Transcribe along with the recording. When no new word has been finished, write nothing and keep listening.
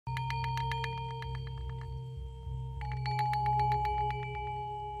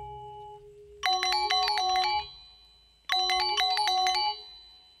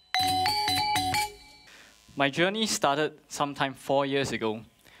My journey started sometime 4 years ago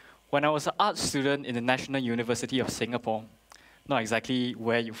when I was an art student in the National University of Singapore. Not exactly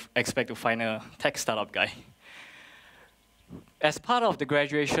where you expect to find a tech startup guy. As part of the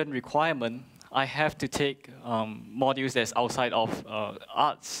graduation requirement, I have to take modules that's outside of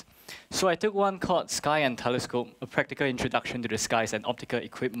arts. So I took one called Sky and Telescope, a practical introduction to the skies and optical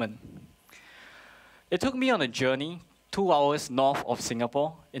equipment. It took me on a journey 2 hours north of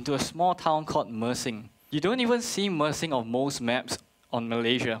Singapore into a small town called Mersing. You don't even see Mersing on most maps on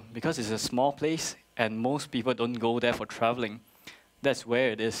Malaysia because it's a small place and most people don't go there for traveling. That's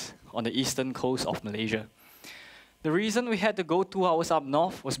where it is, on the eastern coast of Malaysia. The reason we had to go 2 hours up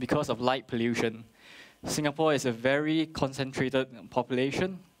north was because of light pollution. Singapore is a very concentrated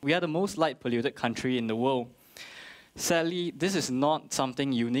population. We are the most light polluted country in the world. Sadly, this is not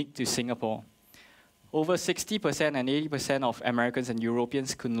something unique to Singapore. Over 60% and 80% of Americans and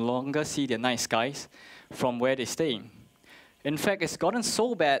Europeans could no longer see their night skies from where they stay. In fact, it's gotten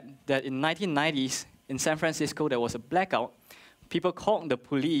so bad that in 1990s, in San Francisco, there was a blackout. People called the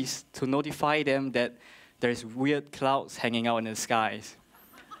police to notify them that there's weird clouds hanging out in the skies.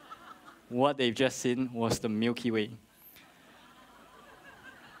 What they've just seen was the Milky Way.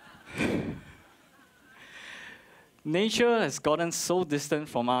 Nature has gotten so distant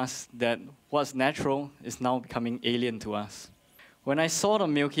from us that what's natural is now becoming alien to us. When I saw the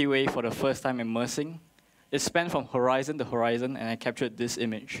Milky Way for the first time in Mersing, it spanned from horizon to horizon, and I captured this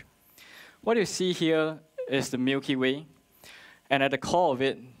image. What you see here is the Milky Way, and at the core of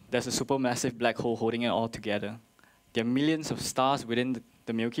it, there's a supermassive black hole holding it all together. There are millions of stars within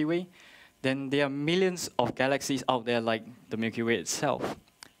the Milky Way. Then there are millions of galaxies out there like the Milky Way itself.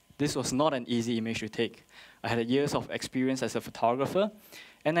 This was not an easy image to take. I had years of experience as a photographer,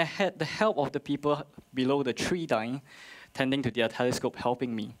 and I had the help of the people below the tree line, tending to their telescope,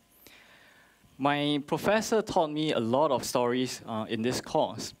 helping me. My professor taught me a lot of stories in this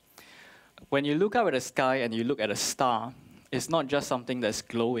course. When you look up at the sky and you look at a star, it's not just something that's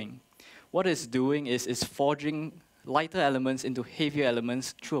glowing. What it's doing is it's forging lighter elements into heavier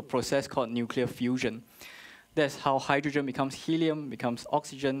elements through a process called nuclear fusion. That's how hydrogen becomes helium, becomes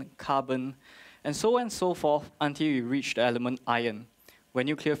oxygen, carbon, and so forth until you reach the element iron, where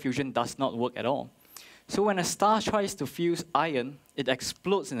nuclear fusion does not work at all. So when a star tries to fuse iron, it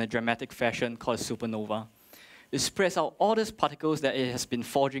explodes in a dramatic fashion called supernova. It spreads out all these particles that it has been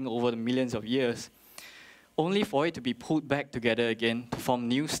forging over the millions of years, only for it to be pulled back together again to form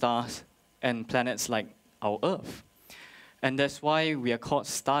new stars and planets like our Earth. And that's why we are called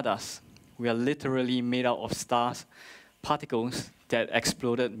stardust. We are literally made out of stars, particles that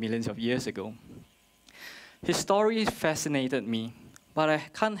exploded millions of years ago. His story fascinated me, but I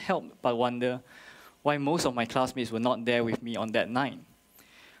can't help but wonder why most of my classmates were not there with me on that night.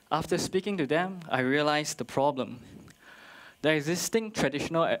 After speaking to them, I realized the problem. The existing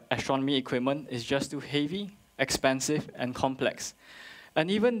traditional astronomy equipment is just too heavy, expensive, and complex.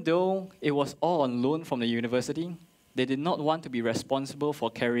 And even though it was all on loan from the university, they did not want to be responsible for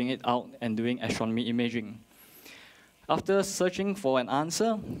carrying it out and doing astronomy imaging. After searching for an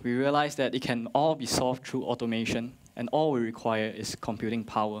answer, we realized that it can all be solved through automation, and all we require is computing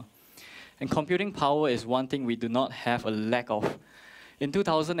power. And computing power is one thing we do not have a lack of. In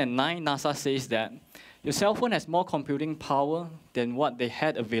 2009, NASA says that your cell phone has more computing power than what they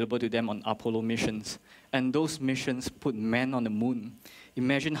had available to them on Apollo missions. And those missions put men on the moon.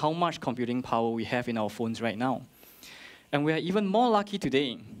 Imagine how much computing power we have in our phones right now. And we are even more lucky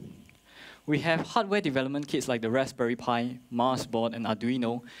today. We have hardware development kits like the Raspberry Pi, Mars board, and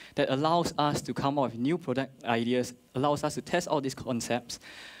Arduino that allows us to come up with new product ideas, allows us to test all these concepts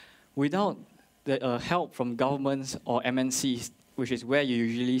without the help from governments or MNCs, which is where you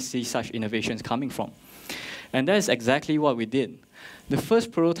usually see such innovations coming from. And that is exactly what we did. The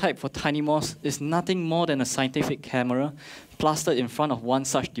first prototype for TinyMOS is nothing more than a scientific camera plastered in front of one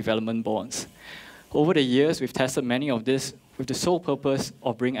such development boards. Over the years, we've tested many of these with the sole purpose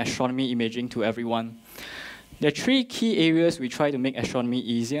of bringing astronomy imaging to everyone. There are 3 key areas we try to make astronomy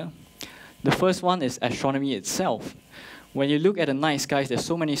easier. The first one is astronomy itself. When you look at the night skies, there's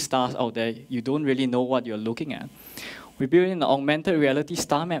so many stars out there, you don't really know what you're looking at. We built in an augmented reality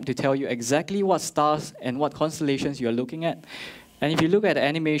star map to tell you exactly what stars and what constellations you're looking at. And if you look at the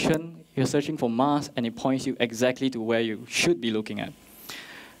animation, you're searching for Mars, and it points you exactly to where you should be looking at.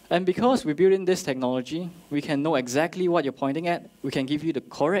 And because we built in this technology, we can know exactly what you're pointing at. We can give you the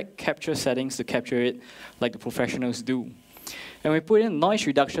correct capture settings to capture it like the professionals do. And we put in a noise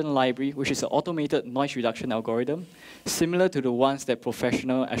reduction library, which is an automated noise reduction algorithm, similar to the ones that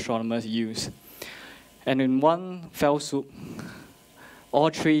professional astronomers use. And in one fell swoop, all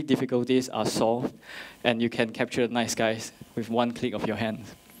three difficulties are solved, and you can capture the night skies with one click of your hand.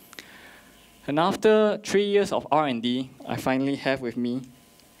 And after 3 years of R&D, I finally have with me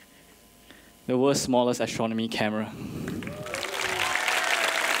the world's smallest astronomy camera.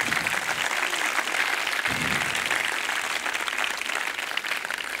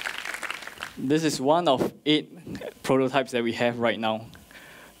 This is one of 8 prototypes that we have right now.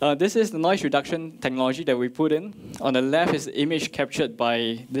 This is the noise reduction technology that we put in. On the left is the image captured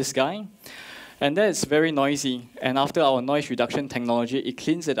by this guy. And that is very noisy. And after our noise reduction technology, it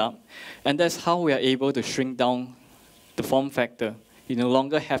cleans it up. And that's how we are able to shrink down the form factor. You no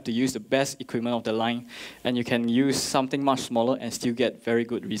longer have to use the best equipment of the line. And you can use something much smaller and still get very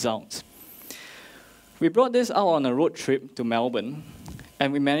good results. We brought this out on a road trip to Melbourne.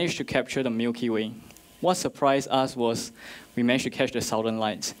 And we managed to capture the Milky Way. What surprised us was we managed to catch the southern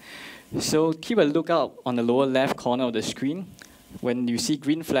lights. So keep a lookout on the lower left corner of the screen. When you see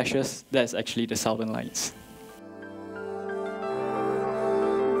green flashes, that's actually the southern lights.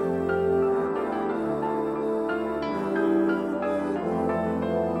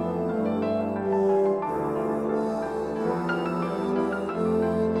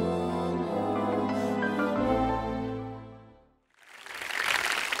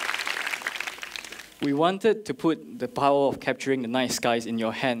 We wanted to put the power of capturing the night skies in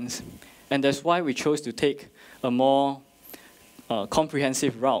your hands, and that's why we chose to take a more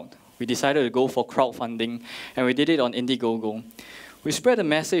comprehensive route. We decided to go for crowdfunding, and we did it on Indiegogo. We spread a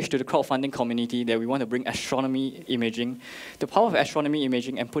message to the crowdfunding community that we want to bring astronomy imaging, the power of astronomy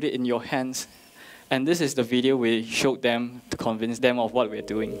imaging, and put it in your hands. And this is the video we showed them to convince them of what we're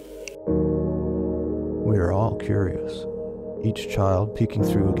doing. We are all curious, each child peeking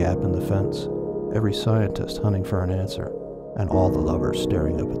through a gap in the fence, every scientist hunting for an answer, and all the lovers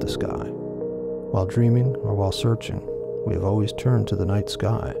staring up at the sky. While dreaming or while searching, we have always turned to the night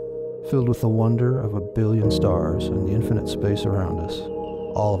sky, filled with the wonder of a billion stars and the infinite space around us.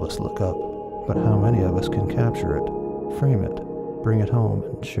 All of us look up, but how many of us can capture it, frame it, bring it home,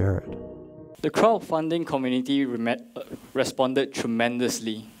 and share it? The crowdfunding community responded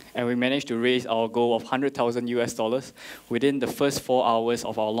tremendously, and we managed to raise our goal of $100,000 within the first 4 hours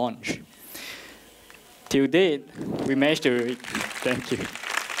of our launch. Till date, we managed to, thank you.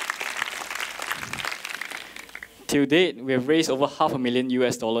 Till date, we have raised over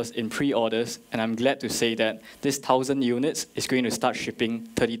 $500,000 in pre-orders, and I'm glad to say that this 1,000 units is going to start shipping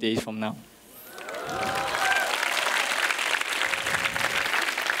 30 days from now.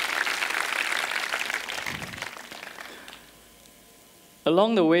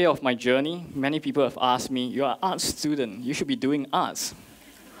 Along the way of my journey, many people have asked me, you're an art student, you should be doing arts.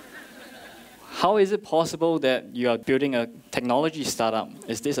 How is it possible that you are building a technology startup?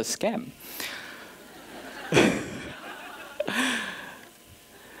 Is this a scam?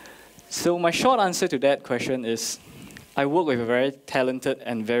 So my short answer to that question is, I work with a very talented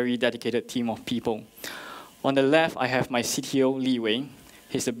and very dedicated team of people. On the left, I have my CTO, Li Wei.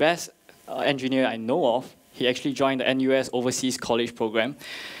 He's the best engineer I know of. He actually joined the NUS Overseas College program.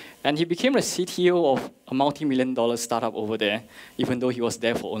 And he became the CTO of a multi-million-dollar startup over there, even though he was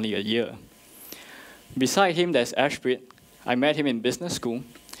there for only a year. Beside him, there's Ashpreet. I met him in business school.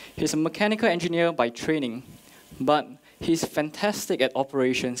 He's a mechanical engineer by training, but he's fantastic at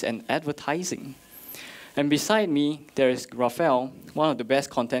operations and advertising. And beside me, there is Raphael, one of the best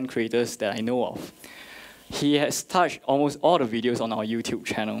content creators that I know of. He has touched almost all the videos on our YouTube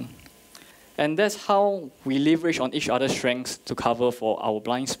channel. And that's how we leverage on each other's strengths to cover for our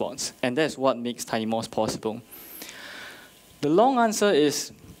blind spots. And that's what makes TinyMOS possible. The long answer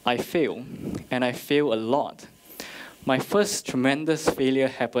is, I fail, and I fail a lot. My first tremendous failure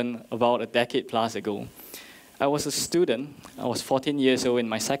happened about a decade plus ago. I was a student. I was 14 years old in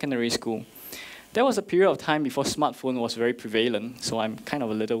my secondary school. There was a period of time before smartphone was very prevalent, so I'm kind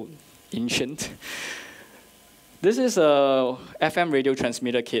of a little ancient. This is a FM radio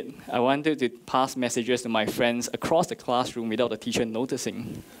transmitter kit. I wanted to pass messages to my friends across the classroom without the teacher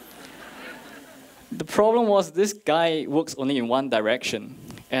noticing. The problem was this guy works only in one direction,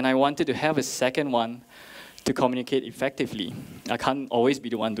 and I wanted to have a second one to communicate effectively. I can't always be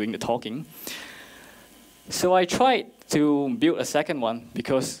the one doing the talking. So I tried to build a second one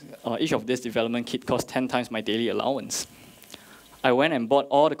because each of this development kit cost 10 times my daily allowance. I went and bought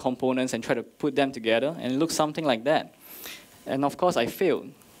all the components and tried to put them together, and it looked something like that. And of course, I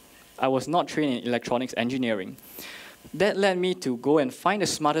failed. I was not trained in electronics engineering. That led me to go and find the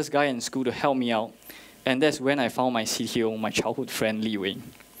smartest guy in school to help me out. And that's when I found my CTO, my childhood friend, Li Wei.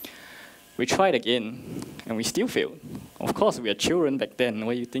 We tried again, and we still failed. Of course, we were children back then.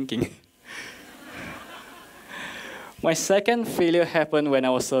 What are you thinking? My second failure happened when I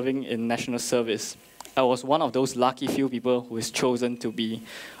was serving in national service. I was one of those lucky few people who is chosen to be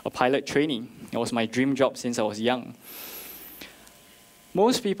a pilot trainee. It was my dream job since I was young.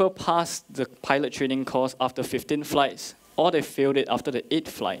 Most people pass the pilot training course after 15 flights, or they failed it after the 8th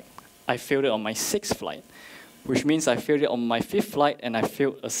flight. I failed it on my 6th flight, which means I failed it on my 5th flight and I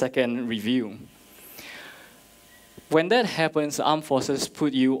failed a second review. When that happens, the armed forces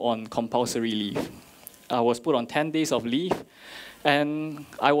put you on compulsory leave. I was put on 10 days of leave, and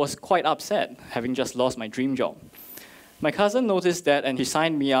I was quite upset, having just lost my dream job. My cousin noticed that, and he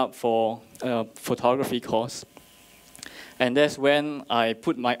signed me up for a photography course. And that's when I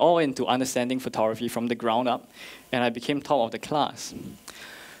put my all into understanding photography from the ground up, and I became top of the class.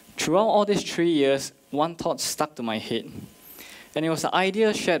 Throughout all these 3 years, one thought stuck to my head, and it was an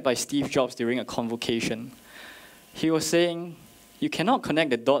idea shared by Steve Jobs during a convocation. He was saying, you cannot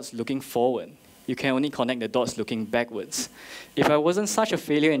connect the dots looking forward. You can only connect the dots looking backwards. If I wasn't such a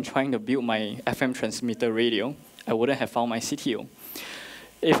failure in trying to build my FM transmitter radio, I wouldn't have found my CTO.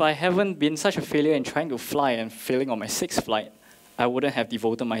 If I haven't been such a failure in trying to fly and failing on my 6th flight, I wouldn't have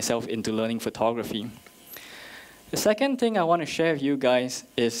devoted myself into learning photography. The second thing I want to share with you guys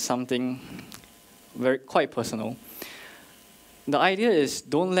is something quite personal. The idea is,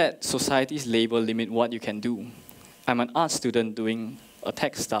 don't let society's label limit what you can do. I'm an art student doing a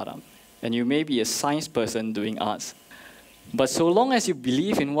tech startup, and you may be a science person doing arts. But so long as you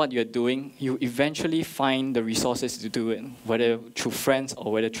believe in what you're doing, you eventually find the resources to do it, whether through friends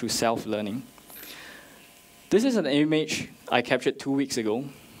or whether through self-learning. This is an image I captured 2 weeks ago.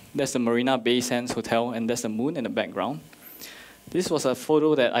 That's the Marina Bay Sands Hotel, and that's the moon in the background. This was a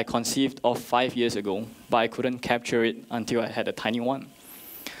photo that I conceived of 5 years ago, but I couldn't capture it until I had a tiny one.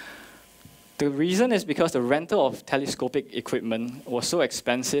 The reason is because the rental of telescopic equipment was so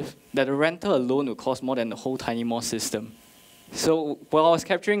expensive that the rental alone would cost more than the whole TinyMOS system. So while I was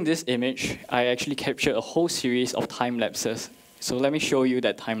capturing this image, I actually captured a whole series of time lapses. So let me show you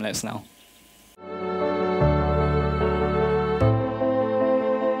that time lapse now.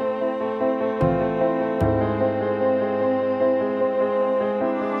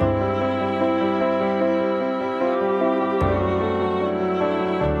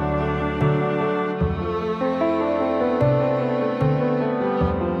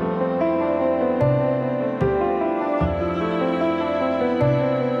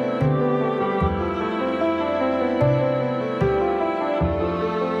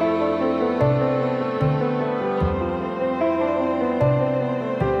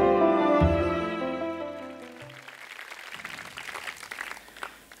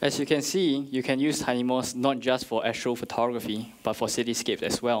 As you can see, you can use TinyMOS not just for astrophotography, but for cityscapes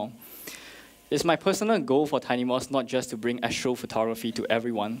as well. It's my personal goal for TinyMOS not just to bring astrophotography to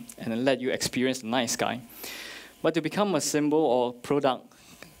everyone and then let you experience the night sky, but to become a symbol or product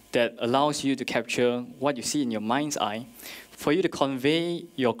that allows you to capture what you see in your mind's eye, for you to convey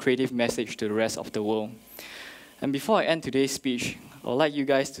your creative message to the rest of the world. And before I end today's speech, I'd like you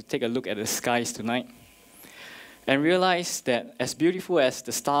guys to take a look at the skies tonight and realize that as beautiful as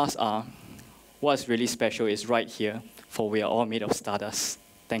the stars are, what's really special is right here, for we are all made of stardust.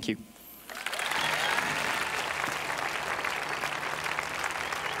 Thank you.